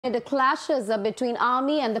The clashes between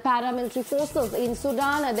army and the paramilitary forces in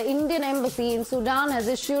Sudan. The Indian embassy in Sudan has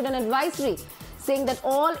issued an advisory saying that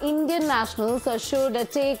all Indian nationals should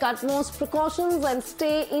take utmost precautions and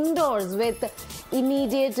stay indoors with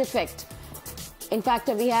immediate effect. In fact,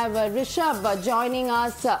 we have Rishabh joining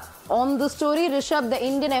us on the story. Rishabh, the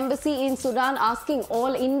Indian embassy in Sudan asking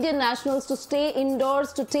all Indian nationals to stay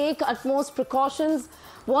indoors, to take utmost precautions.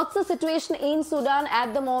 What's the situation in Sudan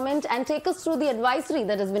at the moment, and take us through the advisory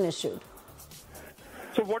that has been issued?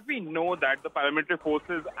 So what we know that the paramilitary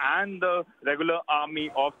forces and the regular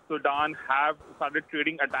army of Sudan have started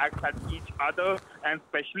trading attacks at each other, and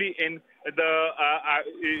especially in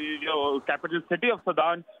the capital city of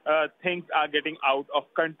Sudan, things are getting out of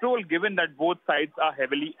control given that both sides are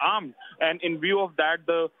heavily armed. And in view of that,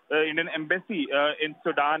 the Indian embassy in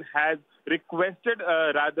Sudan has requested,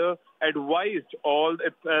 rather advised all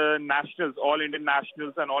its nationals, all Indian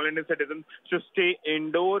nationals and all Indian citizens to stay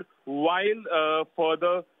indoor while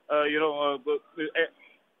further,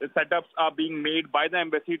 setups are being made by the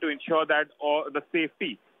embassy to ensure that the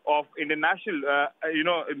safety of Indian national,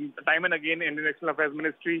 time and again, Indian External Affairs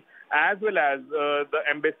Ministry as well as the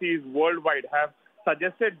embassies worldwide have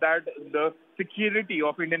suggested that the security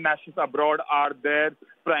of Indian nationals abroad are their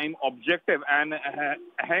prime objective, and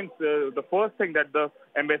hence the first thing that the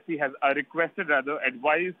embassy has requested, rather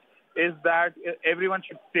advised, is that everyone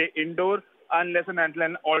should stay indoor unless and until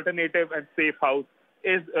an alternative and safe house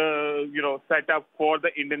is set up for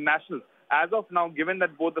the Indian nationals. As of now, given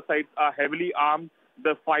that both the sides are heavily armed,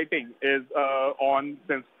 the fighting is on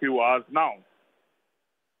since few hours now.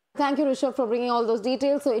 Thank you, Rishabh, for bringing all those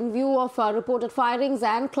details. So in view of reported firings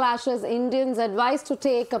and clashes, Indians advised to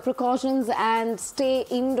take precautions and stay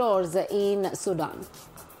indoors in Sudan.